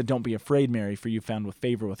the angel said, 'Don't be afraid, Mary, for you found with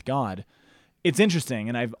favor with God.'" It's interesting,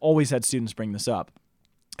 and I've always had students bring this up.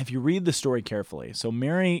 If you read the story carefully, so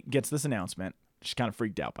Mary gets this announcement. She's kind of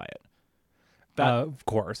freaked out by it. Of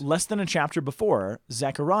course. Less than a chapter before,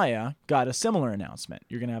 Zechariah got a similar announcement.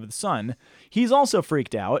 You're going to have the son. He's also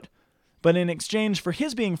freaked out, but in exchange for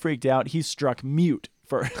his being freaked out, he's struck mute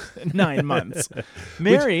for 9 months.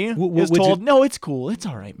 Mary is told, "No, it's cool. It's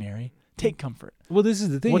all right, Mary. Take comfort." Well, this is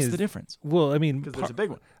the thing. What's the difference? Well, I mean, because there's a big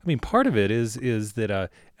one. I mean, part of it is that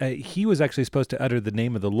he was actually supposed to utter the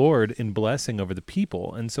name of the Lord in blessing over the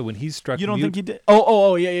people, and so when he struck, you don't mute, think he did?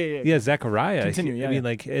 Oh, yeah. Yeah, Zechariah. Continue. I mean,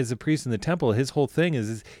 like as a priest in the temple, his whole thing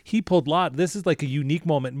is he pulled lot. This is like a unique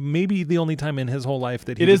moment, maybe the only time in his whole life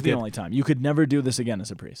that he. It is the only time. You could never do this again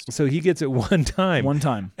as a priest. So he gets it one time. One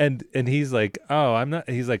time, and he's like, "Oh, I'm not."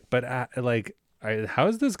 He's like, "But how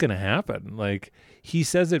is this going to happen?" Like he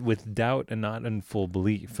says it with doubt and not in full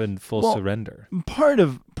belief and full surrender. Part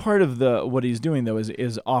of what he's doing though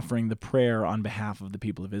is offering the prayer on behalf of the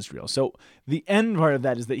people of Israel. So the end part of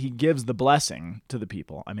that is that he gives the blessing to the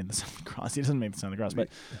people. I mean, the sign of the cross. He doesn't make the sign of the cross,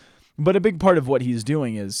 but a big part of what he's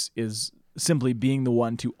doing is simply being the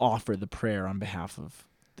one to offer the prayer on behalf of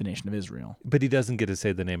the nation of Israel. But he doesn't get to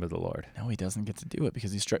say the name of the Lord. No, he doesn't get to do it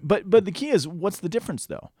because he's struck. But the key is, what's the difference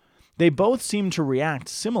though? They both seem to react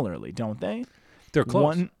similarly, don't they? They're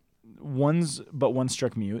close. One's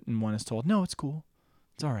struck mute, and one is told, "No, it's cool,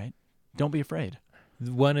 it's all right. Don't be afraid."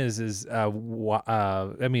 One is I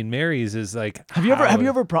mean, Mary's is like. Have you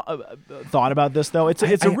ever thought about this though? It's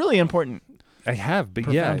a really important. I have,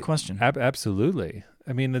 but question. Absolutely.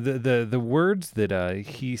 I mean, the words that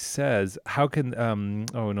he says. How can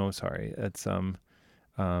oh no, sorry, it's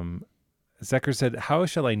Zechariah said, "How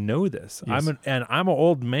shall I know this? Yes. I'm an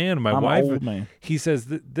old man. My wife." Old man. He says,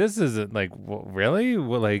 "This isn't like really."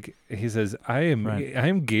 Well, like he says, "I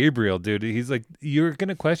am Gabriel, dude." He's like, "You're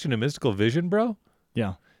gonna question a mystical vision, bro?"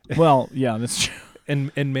 Yeah. Well, yeah, that's true.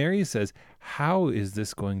 And Mary says, how is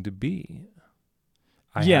this going to be?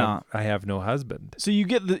 I have no husband. So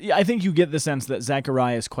I think you get the sense that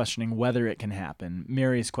Zechariah is questioning whether it can happen.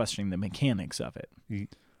 Mary is questioning the mechanics of it.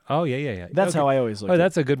 Oh, yeah. That's how I always look at it.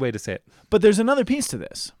 That's a good way to say it. But there's another piece to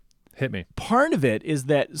this. Hit me. Part of it is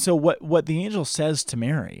that, so what the angel says to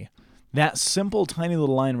Mary, that simple tiny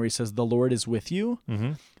little line where he says, the Lord is with you,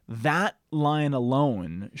 that line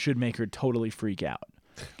alone should make her totally freak out.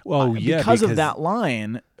 Well, because of that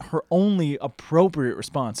line, her only appropriate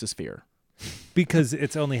response is fear. Because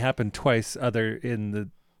it's only happened twice the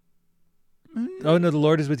oh no, the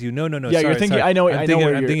Lord is with you. No. Yeah, sorry, you're thinking. Sorry. I know. I'm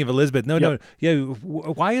thinking of Elizabeth. No. Yeah.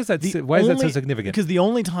 Why is that? Why is that so significant? Because the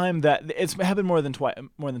only time that it's happened more than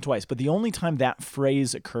twice, but the only time that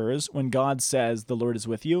phrase occurs when God says the Lord is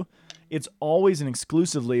with you, it's always and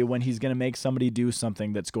exclusively when He's going to make somebody do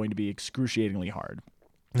something that's going to be excruciatingly hard.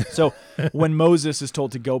 So when Moses is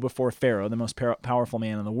told to go before Pharaoh, the most powerful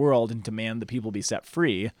man in the world, and demand the people be set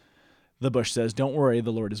free, the bush says, "Don't worry,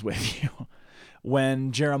 the Lord is with you."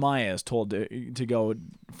 When Jeremiah is told to go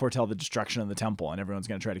foretell the destruction of the temple and everyone's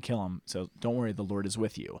going to try to kill him, so don't worry, the Lord is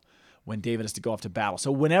with you. When David has to go off to battle.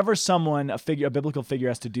 So whenever a biblical figure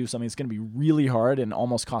has to do something that's going to be really hard and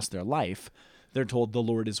almost cost their life, they're told the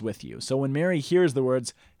Lord is with you. So when Mary hears the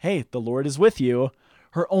words, hey, the Lord is with you,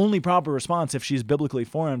 her only proper response, if she's biblically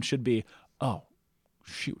formed, should be, oh,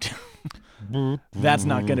 shoot. That's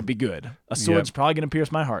not going to be good. A sword's probably going to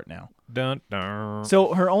pierce my heart now. Dun, dun.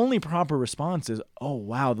 So her only proper response is, oh,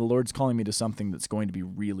 wow, the Lord's calling me to something that's going to be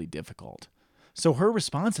really difficult. So her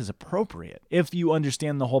response is appropriate if you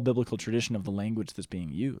understand the whole biblical tradition of the language that's being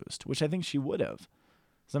used, which I think she would have.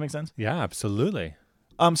 Does that make sense? Yeah, absolutely.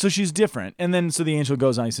 So she's different. And then so the angel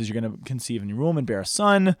goes on, he says, you're going to conceive in your womb and bear a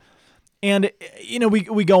son. And,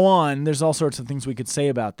 we go on. There's all sorts of things we could say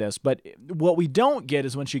about this. But what we don't get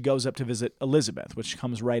is when she goes up to visit Elizabeth, which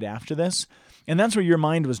comes right after this. And that's where your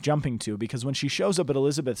mind was jumping to, because when she shows up at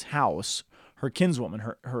Elizabeth's house, her kinswoman,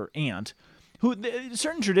 her aunt, who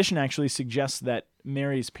certain tradition actually suggests that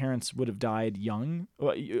Mary's parents would have died young,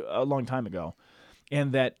 a long time ago,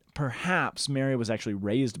 and that perhaps Mary was actually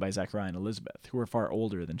raised by Zechariah and Elizabeth, who were far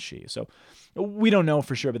older than she. So we don't know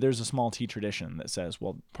for sure, but there's a small T tradition that says,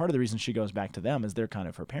 well, part of the reason she goes back to them is they're kind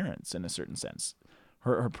of her parents in a certain sense,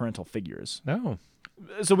 her parental figures. No.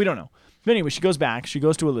 So we don't know. But anyway, she goes back, she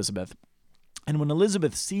goes to Elizabeth, and when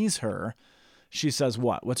Elizabeth sees her, she says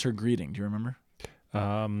what? What's her greeting? Do you remember?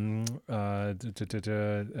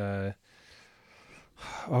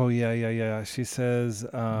 Oh, yeah. She says,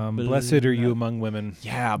 blessed are you among women.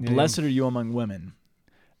 Yeah, blessed are you among women.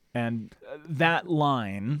 And that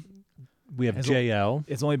line... We have JL.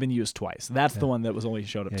 It's only been used twice. That's the one that was only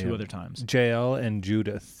showed up two other times. JL and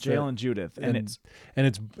Judith. JL and Judith. And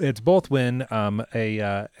it's both when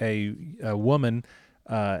a woman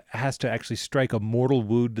has to actually strike a mortal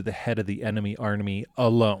wound to the head of the enemy army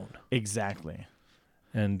alone. Exactly.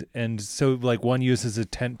 And so like one uses a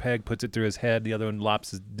tent peg, puts it through his head, the other one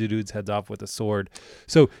lops the dude's heads off with a sword.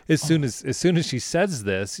 So as soon as she says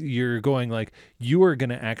this, you're going like, you are going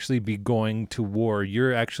to actually be going to war.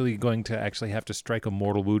 You're actually going to have to strike a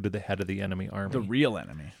mortal wound to the head of the enemy army. The real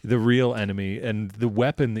enemy. The real enemy. And the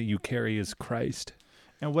weapon that you carry is Christ.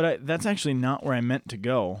 And that's actually not where I meant to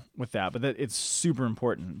go with that, but it's super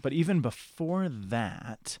important. But even before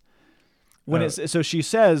that, so she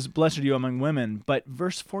says, blessed are you among women, but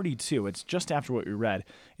verse 42, it's just after what we read,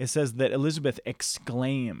 it says that Elizabeth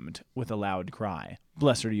exclaimed with a loud cry,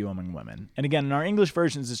 blessed are you among women. And again, in our English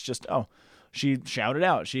versions, it's just, she shouted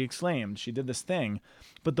out, she exclaimed, she did this thing.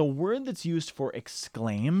 But the word that's used for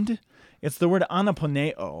exclaimed, it's the word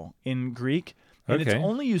anaponeo in Greek, and it's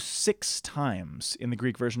only used 6 times in the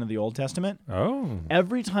Greek version of the Old Testament. Oh.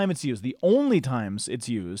 Every time it's used, the only times it's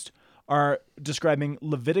used are describing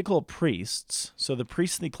Levitical priests, so the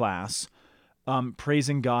priestly class,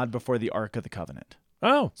 praising God before the Ark of the Covenant.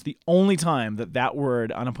 Oh. It's the only time that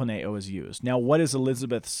word anaponeo is used. Now, what is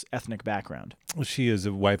Elizabeth's ethnic background? Well, she is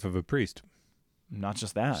a wife of a priest. Not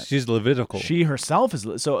just that. She's Levitical. She herself is,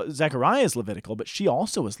 so Zechariah is Levitical, but she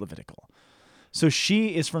also is Levitical. So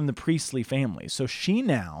she is from the priestly family. So she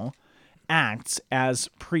now acts as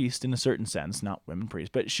priest in a certain sense, not women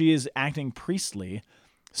priest, but she is acting priestly,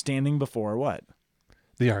 standing before what?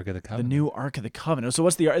 The Ark of the Covenant. The new Ark of the Covenant. So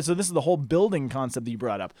what's the Ark? So this is the whole building concept that you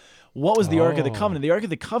brought up. What was the Ark of the Covenant? The Ark of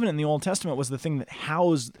the Covenant in the Old Testament was the thing that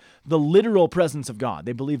housed the literal presence of God.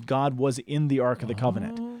 They believed God was in the Ark of the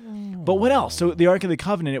Covenant. But what else? So the Ark of the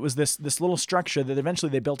Covenant, it was this little structure that eventually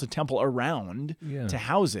they built a temple around to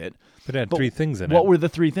house it. But it had 3 things in it. What were the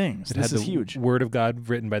 3 things? This is huge. Word of God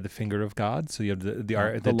written by the finger of God. So you have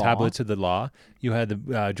the tablets of the law. You had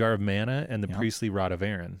the jar of manna and the priestly rod of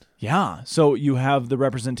Aaron. Yeah. So you have the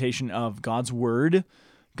representation of God's word,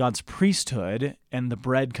 God's priesthood, and the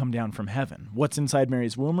bread come down from heaven. What's inside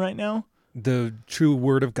Mary's womb right now? The true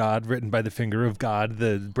word of God written by the finger of God,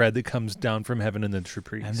 the bread that comes down from heaven, and the true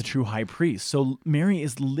priest. And the true high priest. So Mary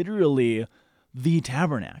is literally the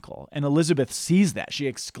tabernacle. And Elizabeth sees that. She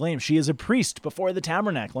exclaims, she is a priest before the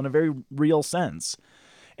tabernacle in a very real sense.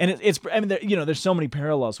 And there's so many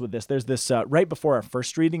parallels with this. There's this right before our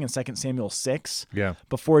first reading in 2 Samuel 6,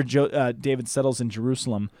 before David settles in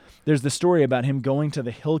Jerusalem, there's the story about him going to the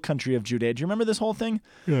hill country of Judea. Do you remember this whole thing?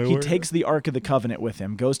 Yeah, he takes the Ark of the Covenant with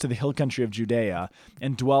him, goes to the hill country of Judea,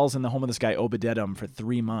 and dwells in the home of this guy Obed-Edom for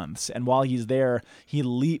 3 months. And while he's there, he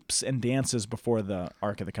leaps and dances before the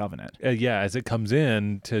Ark of the Covenant. As it comes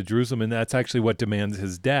in to Jerusalem, and that's actually what demands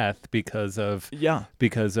his death because of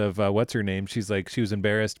what's her name? She was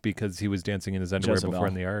embarrassed because he was dancing in his underwear before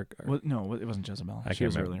in the Ark. No, it wasn't Jezebel. I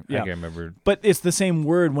can't remember. I can't remember. But it's the same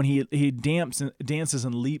word when he dances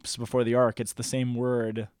and leaps before the Ark. It's the same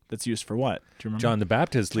word that's used for what? Do you remember? John the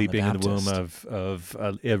Baptist leaping in the womb of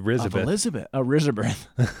Elizabeth.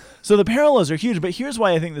 So the parallels are huge, but here's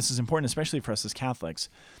why I think this is important, especially for us as Catholics.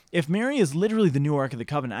 If Mary is literally the new Ark of the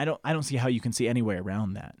Covenant, I don't see how you can see any way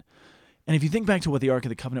around that. And if you think back to what the Ark of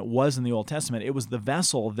the Covenant was in the Old Testament, it was the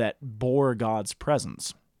vessel that bore God's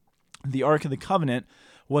presence. The Ark of the Covenant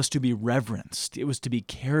was to be reverenced. It was to be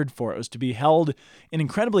cared for. It was to be held in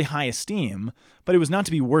incredibly high esteem, but it was not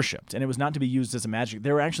to be worshipped, and it was not to be used as a magic.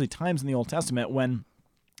 There were actually times in the Old Testament when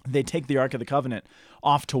they take the Ark of the Covenant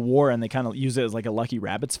off to war and they kind of use it as like a lucky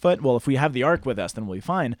rabbit's foot. Well, if we have the Ark with us, then we'll be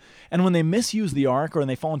fine. And when they misuse the Ark or when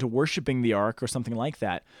they fall into worshiping the Ark or something like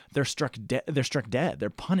that, they're struck dead. They're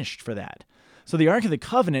punished for that. So the Ark of the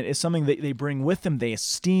Covenant is something that they bring with them, they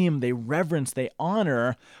esteem, they reverence, they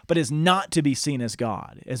honor, but is not to be seen as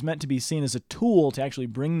God. It's meant to be seen as a tool to actually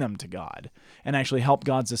bring them to God and actually help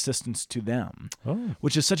God's assistance to them,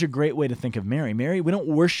 which is such a great way to think of Mary. Mary, we don't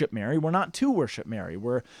worship Mary. We're not to worship Mary.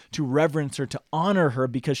 We're to reverence her, to honor her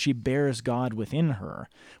because she bears God within her.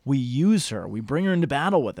 We use her. We bring her into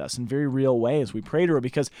battle with us in very real ways. We pray to her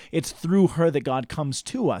because it's through her that God comes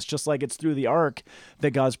to us, just like it's through the Ark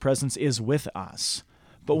that God's presence is with us.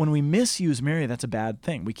 But when we misuse Mary, that's a bad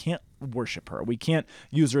thing. We can't worship her. We can't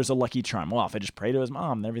use her as a lucky charm. Well, if I just pray to his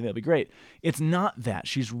mom, then everything will be great. It's not that.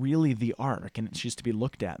 She's really the Ark, and she's to be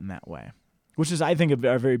looked at in that way, which is, I think, a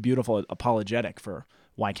very beautiful apologetic for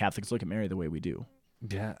why Catholics look at Mary the way we do.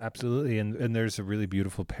 Yeah, absolutely. And there's a really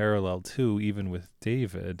beautiful parallel, too, even with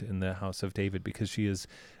David in the house of David, because she is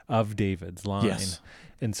of David's line. Yes.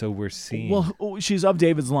 And so we're seeing... Well, she's of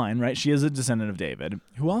David's line, right? She is a descendant of David.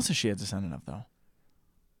 Who else is she a descendant of, though?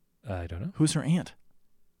 I don't know. Who's her aunt?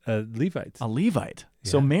 Levites. A Levite.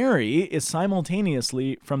 Yeah. So Mary is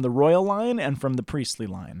simultaneously from the royal line and from the priestly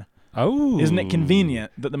line. Oh. Isn't it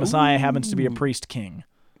convenient that the Messiah happens to be a priest king?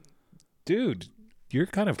 Dude, you're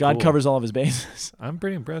kind of God cool. covers all of his bases. I'm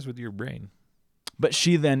pretty impressed with your brain. But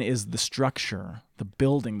she then is the structure, the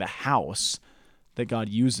building, the house that God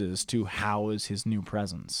uses to house his new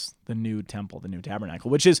presence, the new temple, the new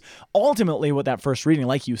tabernacle, which is ultimately what that first reading,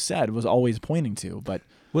 like you said, was always pointing to. But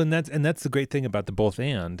well, and that's the great thing about the both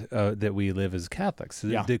and that we live as Catholics.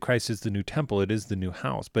 Yeah. That Christ is the new temple; it is the new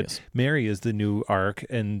house. But yes. Mary is the new ark,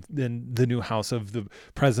 and then the new house of the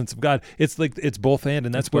presence of God. It's like it's both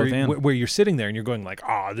and that's where you're sitting there and you're going like,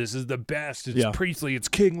 "Oh, this is the best. It's priestly. It's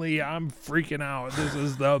kingly. I'm freaking out. This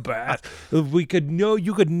is the best."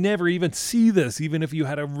 You could never even see this, even if you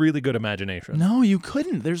had a really good imagination. No, you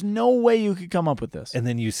couldn't. There's no way you could come up with this. And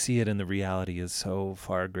then you see it, and the reality is so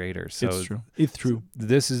far greater. So it's true. It's true.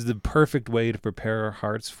 This is the perfect way to prepare our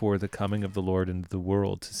hearts for the coming of the Lord into the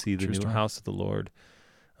world, to see the new house of the Lord.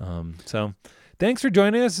 So thanks for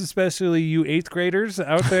joining us, especially you 8th graders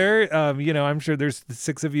out there. I'm sure there's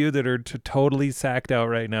 6 of you that are totally sacked out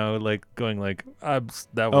right now, like going like,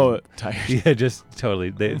 tired. Yeah, just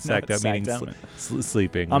totally. They sacked out, meaning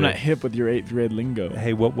sleeping. I'm not hip with your 8th grade lingo.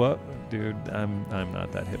 Hey, what? Dude, I'm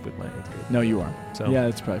not that hip with my 8th grade. No, you are. So yeah,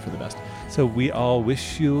 it's probably for the best. So we all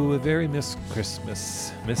wish you a very Miss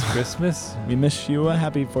Christmas. We wish you a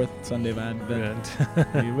happy 4th Sunday of Advent.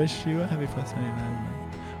 We wish you a happy 4th Sunday of Advent.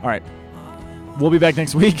 All right. We'll be back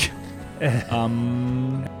next week.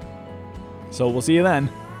 So we'll see you then.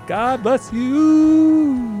 God bless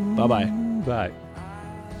you. Bye-bye. Bye.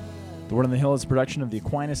 The Word on the Hill is a production of the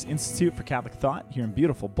Aquinas Institute for Catholic Thought here in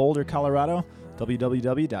beautiful Boulder, Colorado,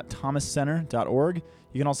 www.thomascenter.org.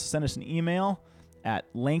 You can also send us an email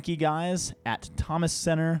at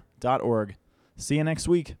lankyguys@thomascenter.org. See you next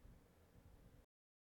week.